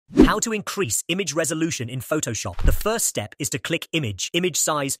How to increase image resolution in Photoshop. The first step is to click image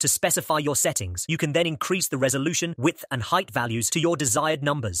size to specify your settings. You can then increase the resolution, width and height values to your desired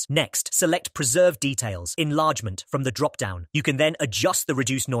numbers. Next, select preserve details, enlargement from the drop-down. You can then adjust the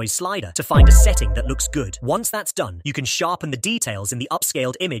reduce noise slider to find a setting that looks good. Once that's done, you can sharpen the details in the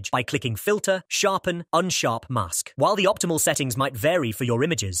upscaled image by clicking filter, sharpen, unsharp mask. While the optimal settings might vary for your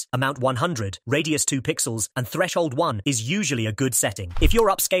images, amount 100, radius 2 pixels and threshold 1 is usually a good setting. If you're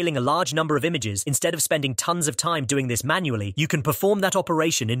upscaling a large number of images, instead of spending tons of time doing this manually, you can perform that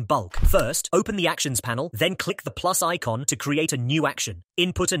operation in bulk. First, open the Actions panel, then click the plus icon to create a new action.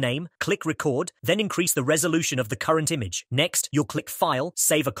 Input a name, click Record, then increase the resolution of the current image. Next, you'll click File,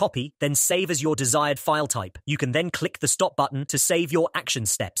 save a copy, then save as your desired file type. You can then click the Stop button to save your action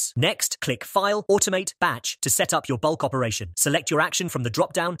steps. Next, click File, Automate, Batch to set up your bulk operation. Select your action from the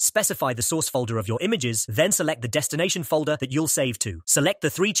drop-down, specify the source folder of your images, then select the destination folder that you'll save to. Select the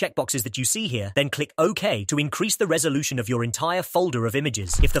 3 checkboxes that you see here, then click OK to increase the resolution of your entire folder of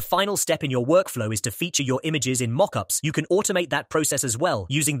images. If the final step in your workflow is to feature your images in mockups, you can automate that process as well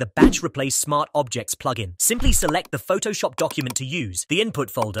using the Batch Replace Smart Objects plugin. Simply select the Photoshop document to use, the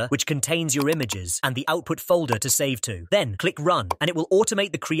input folder, which contains your images, and the output folder to save to. Then click Run, and it will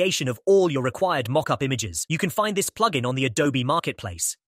automate the creation of all your required mockup images. You can find this plugin on the Adobe Marketplace.